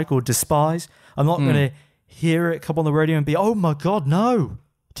dislike or despise. I'm not going to hear it come on the radio and be, oh my God, no,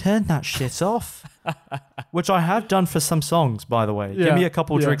 turn that shit off. Which I have done for some songs, by the way. Give me a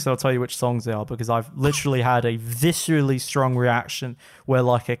couple of drinks and I'll tell you which songs they are, because I've literally had a viscerally strong reaction where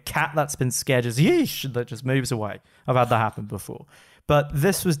like a cat that's been scared just yeesh, that just moves away. I've had that happen before. But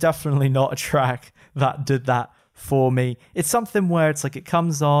this was definitely not a track that did that for me. It's something where it's like it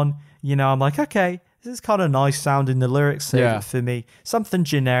comes on, you know, I'm like, okay, this is kind of nice sounding. The lyrics save it for me. Something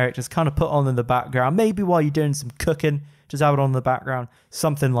generic, just kind of put on in the background. Maybe while you're doing some cooking, just have it on in the background.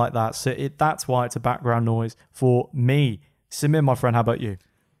 Something like that. So that's why it's a background noise for me. Samir, my friend, how about you?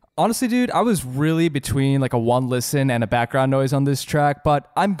 Honestly, dude, I was really between like a one listen and a background noise on this track, but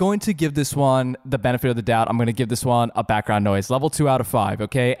I'm going to give this one the benefit of the doubt. I'm going to give this one a background noise, level 2 out of 5,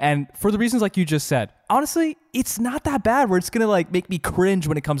 okay? And for the reasons like you just said, honestly, it's not that bad where it's going to like make me cringe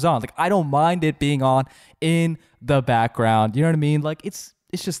when it comes on. Like I don't mind it being on in the background. You know what I mean? Like it's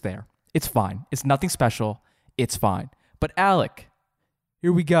just there. It's fine. It's nothing special. It's fine. But Alec,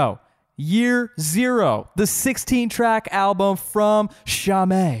 here we go. Year Zero, the 16-track album from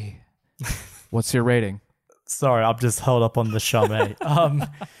Chame. What's your rating? Sorry, I'm just held up on the Chame.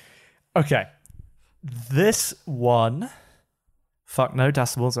 Okay. This one... Fuck, no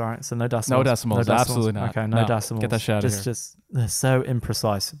decibels, all right? So no decibels. No decibels, absolutely not. Okay, no decibels. Get that shit out of here. Just they're so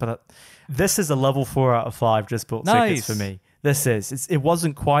imprecise. But this is a level 4 out of 5 just bought tickets for me. This is. It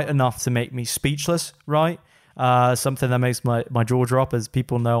wasn't quite enough to make me speechless, right? Something that makes my jaw drop, as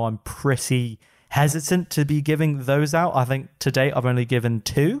people know I'm pretty hesitant to be giving those out. I think to date I've only given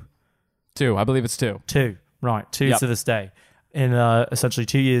 2. 2, I believe it's 2. 2, right, 2 to this day in essentially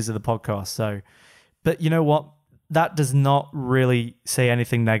 2 years of the podcast. So, but you know what? That does not really say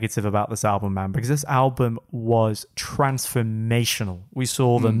anything negative about this album, man, because this album was transformational. We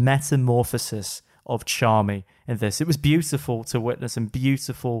saw the metamorphosis of Charmy in this. It was beautiful to witness and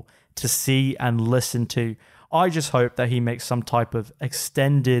beautiful to see and listen to. I just hope that he makes some type of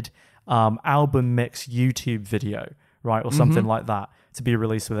extended album mix YouTube video, right, or something like that to be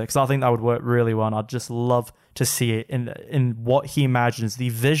released with it, because I think that would work really well, and I'd just love to see it in what he imagines the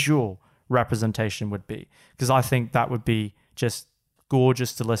visual representation would be, because I think that would be just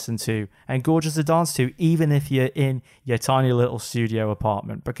gorgeous to listen to and gorgeous to dance to, even if you're in your tiny little studio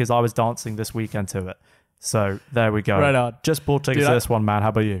apartment, because I was dancing this weekend to it. So there we go. Right on. Just bought tickets to this one, man. How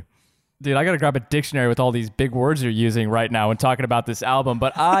about you? Dude, I got to grab a dictionary with all these big words you're using right now when talking about this album,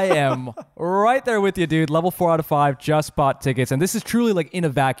 but I am right there with you, dude. Level 4 out of 5, just bought tickets, and this is truly like in a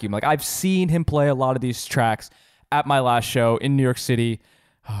vacuum. Like I've seen him play a lot of these tracks at my last show in New York City.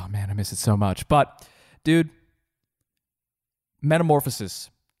 Oh man, I miss it so much. But dude,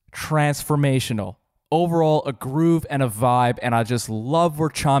 metamorphosis, transformational, overall a groove and a vibe, and I just love where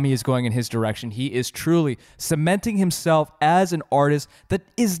Chame is going in his direction. He is truly cementing himself as an artist that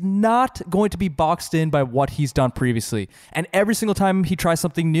is not going to be boxed in by what he's done previously. And every single time he tries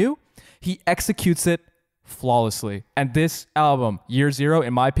something new, he executes it flawlessly. And this album, Year Zero,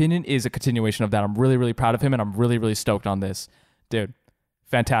 in my opinion, is a continuation of that. I'm really, really proud of him, and I'm really, really stoked on this. Dude,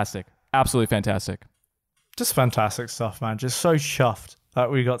 fantastic. Absolutely fantastic. Just fantastic stuff, man. Just so chuffed that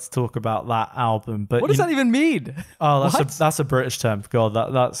we got to talk about that album. But what does that even mean? Oh, that's a British term. God,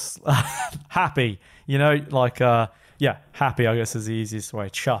 that's happy. You know, like happy, I guess, is the easiest way.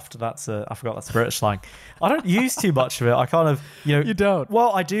 Chuffed. I forgot that's British slang. I don't use too much of it. I kind of, You don't.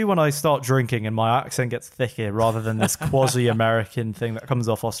 Well, I do when I start drinking and my accent gets thicker rather than this quasi-American thing that comes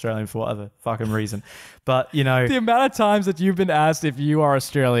off Australian for whatever fucking reason. But, you know, the amount of times that you've been asked if you are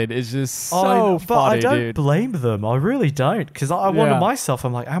Australian is just so but funny, I don't dude. blame them. I really don't, because I wonder myself.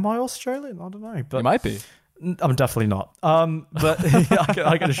 I'm like, am I Australian? I don't know. But You might be. I'm definitely not. But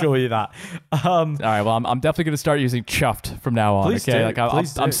I can assure you that. All right, well, I'm definitely going to start using chuffed from now on. Please okay, do, like I'm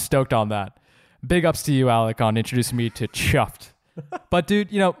please do. stoked on that. Big ups to you, Alec, on introducing me to Chuffed. But dude,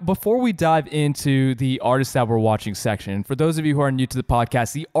 before we dive into the artists that we're watching section, for those of you who are new to the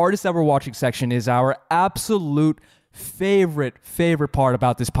podcast, the artists that we're watching section is our absolute favorite part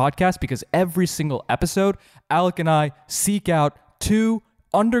about this podcast, because every single episode, Alec and I seek out 2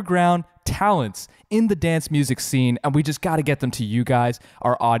 underground talents in the dance music scene, and we just got to get them to you guys,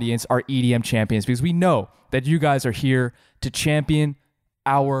 our audience, our EDM champions, because we know that you guys are here to champion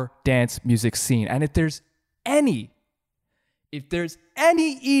our dance music scene. And if there's any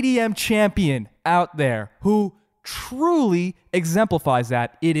EDM champion out there who truly exemplifies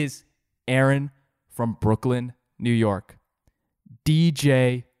that, it is Aaron from Brooklyn, New York.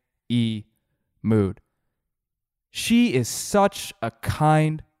 DJ E Mood. She is such a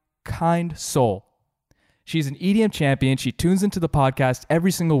kind soul. She's an EDM champion. She tunes into the podcast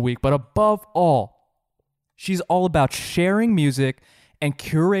every single week, but above all, she's all about sharing music and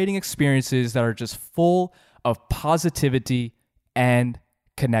curating experiences that are just full of positivity and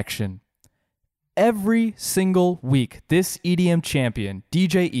connection. Every single week, this EDM champion,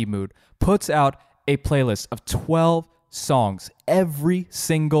 DJ E Mood, puts out a playlist of 12 songs every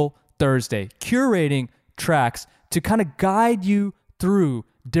single Thursday, curating tracks to kind of guide you through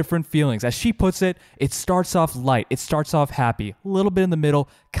different feelings. As she puts it, it starts off light, it starts off happy, a little bit in the middle,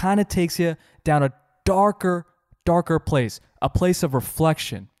 kind of takes you down a darker place, a place of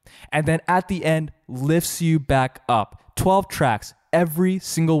reflection, and then at the end lifts you back up. 12 tracks every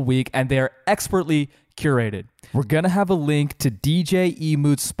single week, and they're expertly curated. We're gonna have a link to DJ E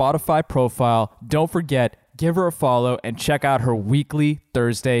Mood's Spotify profile. Don't forget, give her a follow and check out her weekly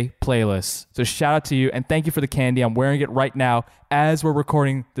Thursday playlist. So shout out to you, and thank you for the candy. I'm wearing it right now as we're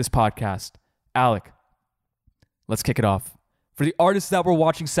recording this podcast. Alec, let's kick it off. For the artists that we're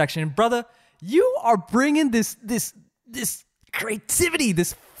watching section, brother, you are bringing this creativity,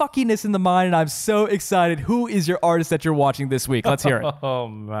 this fuckiness in the mind, and I'm so excited. Who is your artist that you're watching this week? Let's hear it. Oh,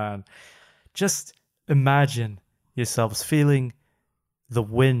 man. Just imagine yourselves feeling the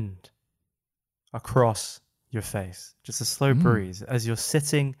wind across your face. Just a slow breeze as you're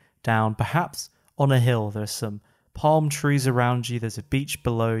sitting down, perhaps on a hill. There's some palm trees around you. There's a beach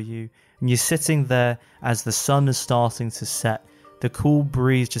below you. And you're sitting there as the sun is starting to set. The cool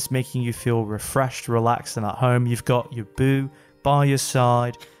breeze just making you feel refreshed, relaxed, and at home. You've got your boo by your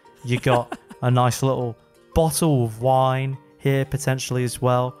side. You got a nice little bottle of wine here potentially as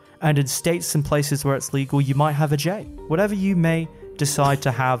well. And in states and places where it's legal, you might have a J. Whatever you may decide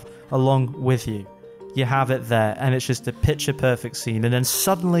to have along with you, you have it there, and it's just a picture perfect scene. And then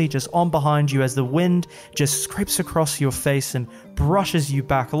suddenly, just on behind you, as the wind just scrapes across your face and brushes you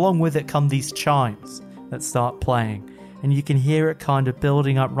back, along with it come these chimes that start playing. And you can hear it kind of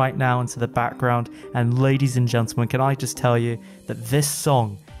building up right now into the background. And ladies and gentlemen, can I just tell you that this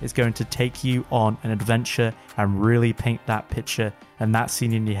song is going to take you on an adventure and really paint that picture and that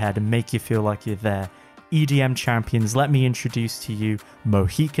scene in your head and make you feel like you're there. EDM champions, let me introduce to you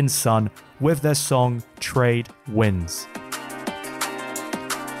Mohican Sun with their song Trade Winds.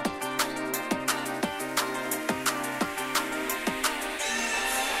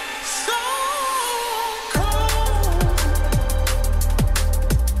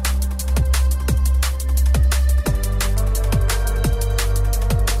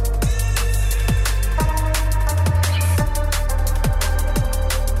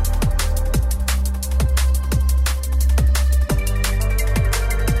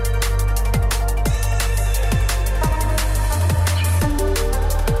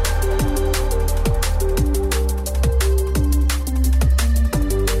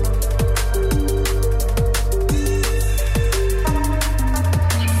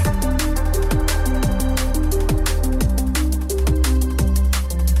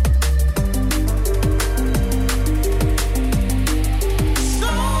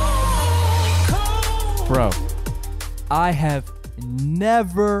 Bro, I have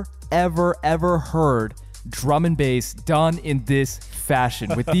never, ever heard drum and bass done in this fashion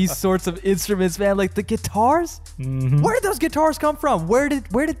with these sorts of instruments, man. Like the guitars. Where did those guitars come from? Where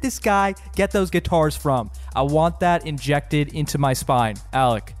did this guy get those guitars from? I want that injected into my spine.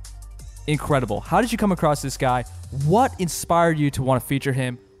 Alec, incredible. How did you come across this guy? What inspired you to want to feature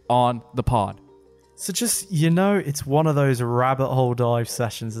him on the pod? So just, it's one of those rabbit hole dive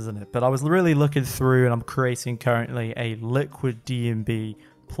sessions, isn't it? But I was really looking through, and I'm creating currently a Liquid D&B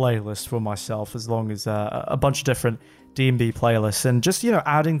playlist for myself, as long as a bunch of different D&B playlists, and just,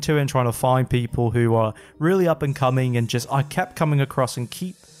 adding to it and trying to find people who are really up and coming, and just, I kept coming across and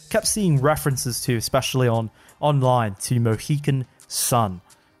kept seeing references to, especially online, to Mohican Sun,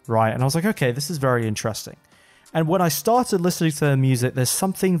 right? And I was like, okay, this is very interesting. And when I started listening to their music, there's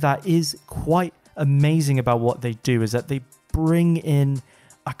something that is quite amazing about what they do, is that they bring in,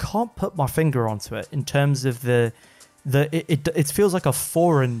 I can't put my finger onto it in terms of it feels like a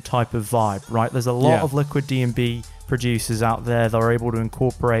foreign type of vibe, right? There's a lot of Liquid D&B producers out there that are able to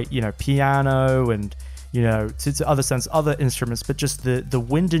incorporate, piano and, to other instruments, but just the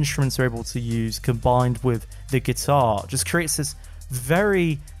wind instruments they're able to use combined with the guitar just creates this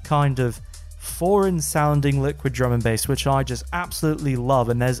very kind of foreign sounding liquid drum and bass, which I just absolutely love.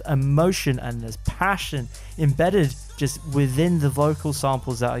 And there's emotion and there's passion embedded just within the vocal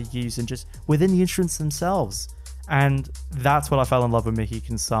samples that are used and just within the instruments themselves. And that's what I fell in love with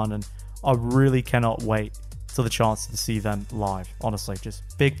Mohican Sun, and I really cannot wait for the chance to see them live. Honestly, just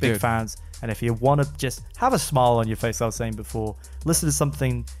big fans. And if you want to just have a smile on your face, I was saying before, listen to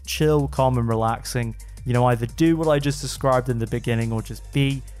something chill, calm and relaxing, either do what I just described in the beginning or just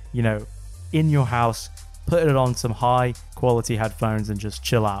be, in your house, put it on some high quality headphones and just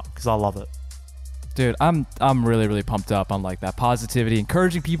chill out, because I love it. Dude, I'm really, really pumped up on like that positivity,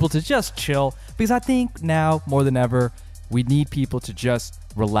 encouraging people to just chill, because I think now more than ever, we need people to just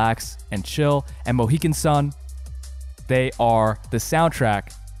relax and chill. And Mohican Sun, they are the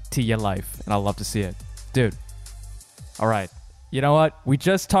soundtrack to your life, and I love to see it. Dude, all right. You know what? We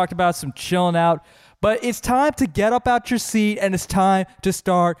just talked about some chilling out, but it's time to get up out your seat, and it's time to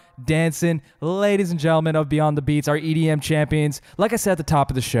start dancing. Ladies and gentlemen of Beyond the Beats, our EDM champions, like I said at the top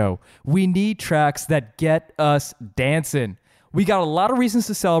of the show, we need tracks that get us dancing. We got a lot of reasons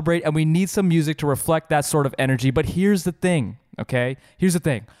to celebrate, and we need some music to reflect that sort of energy. But here's the thing, okay? Here's the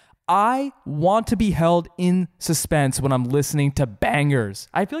thing. I want to be held in suspense when I'm listening to bangers.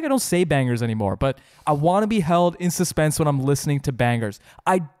 I feel like I don't say bangers anymore, but I want to be held in suspense when I'm listening to bangers.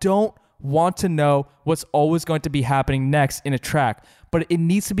 I don't want to know what's always going to be happening next in a track, but it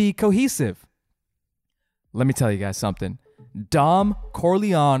needs to be cohesive. Let me tell you guys something. Dom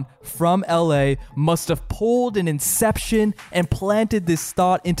Corleone from LA must have pulled an inception and planted this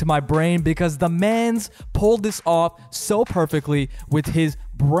thought into my brain, because the man's pulled this off so perfectly with his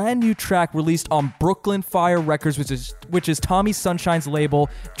brand new track released on Brooklyn Fire Records, which is Tommy Sunshine's label.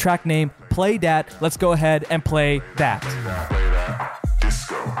 Track name, Play Dat. Let's go ahead and play that. Play that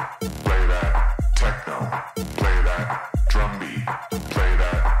disco, play that techno, play that drum beat, play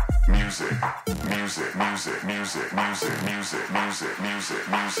that music.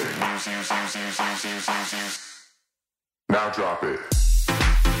 Now drop it.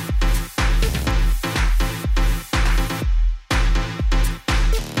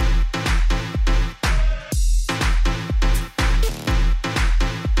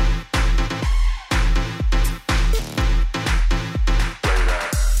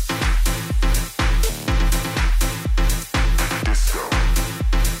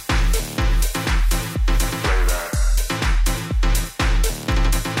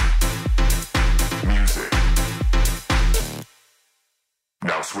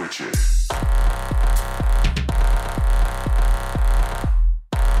 Switch it.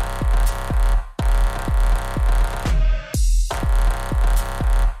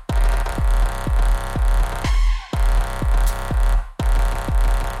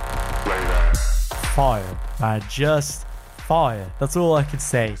 Fire, man, just fire. That's all I can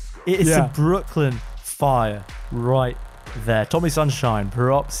say. It is a Brooklyn fire right there. Tommy Sunshine,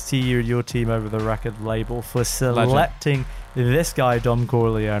 props to you and your team over the record label for selecting this guy, Dom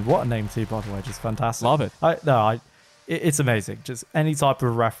Corleone. What a name too, by the way. Just fantastic. Love it. It's amazing. Just any type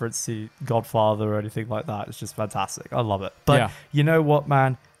of reference to Godfather or anything like that, it's just fantastic. I love it. But you know what,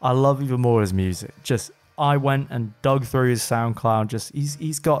 man? I love even more his music. Just I went and dug through his SoundCloud. Just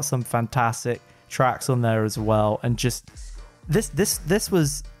he's got some fantastic tracks on there as well. And just this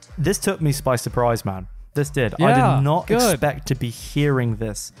took me by surprise, man. This did. I did not expect to be hearing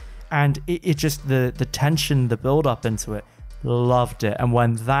this. And it just, the tension, the build up into it, loved it. And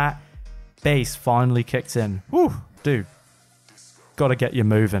when that bass finally kicked in, whew, dude, gotta get you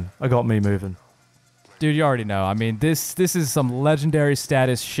moving. I got me moving. Dude, you already know. I mean, this is some legendary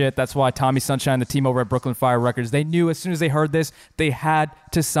status shit. That's why Tommy Sunshine, the team over at Brooklyn Fire Records, they knew as soon as they heard this, they had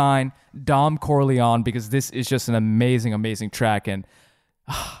to sign Dom Corleone, because this is just an amazing, amazing track. And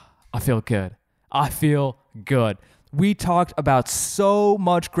I feel good. I feel good. We talked about so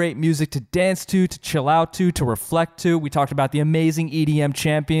much great music to dance to chill out to reflect to. We talked about the amazing EDM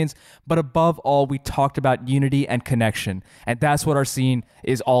champions, but above all, we talked about unity and connection. And that's what our scene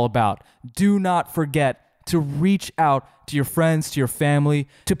is all about. Do not forget to reach out to your friends, to your family,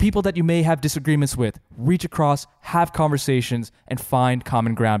 to people that you may have disagreements with. Reach across, have conversations, and find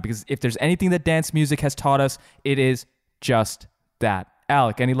common ground. Because if there's anything that dance music has taught us, it is just that.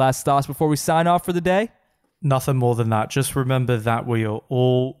 Alec, any last thoughts before we sign off for the day? Nothing more than that. Just remember that we are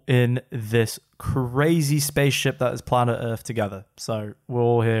all in this crazy spaceship that is planet Earth together. So we're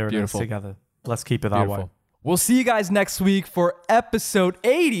all here in this together. Let's keep it that way. We'll see you guys next week for episode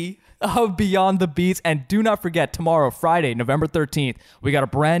 80 of Beyond the Beats. And do not forget, tomorrow, Friday, November 13th, we got a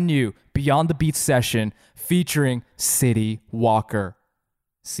brand new Beyond the Beats session featuring City Walker.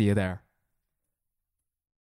 See you there.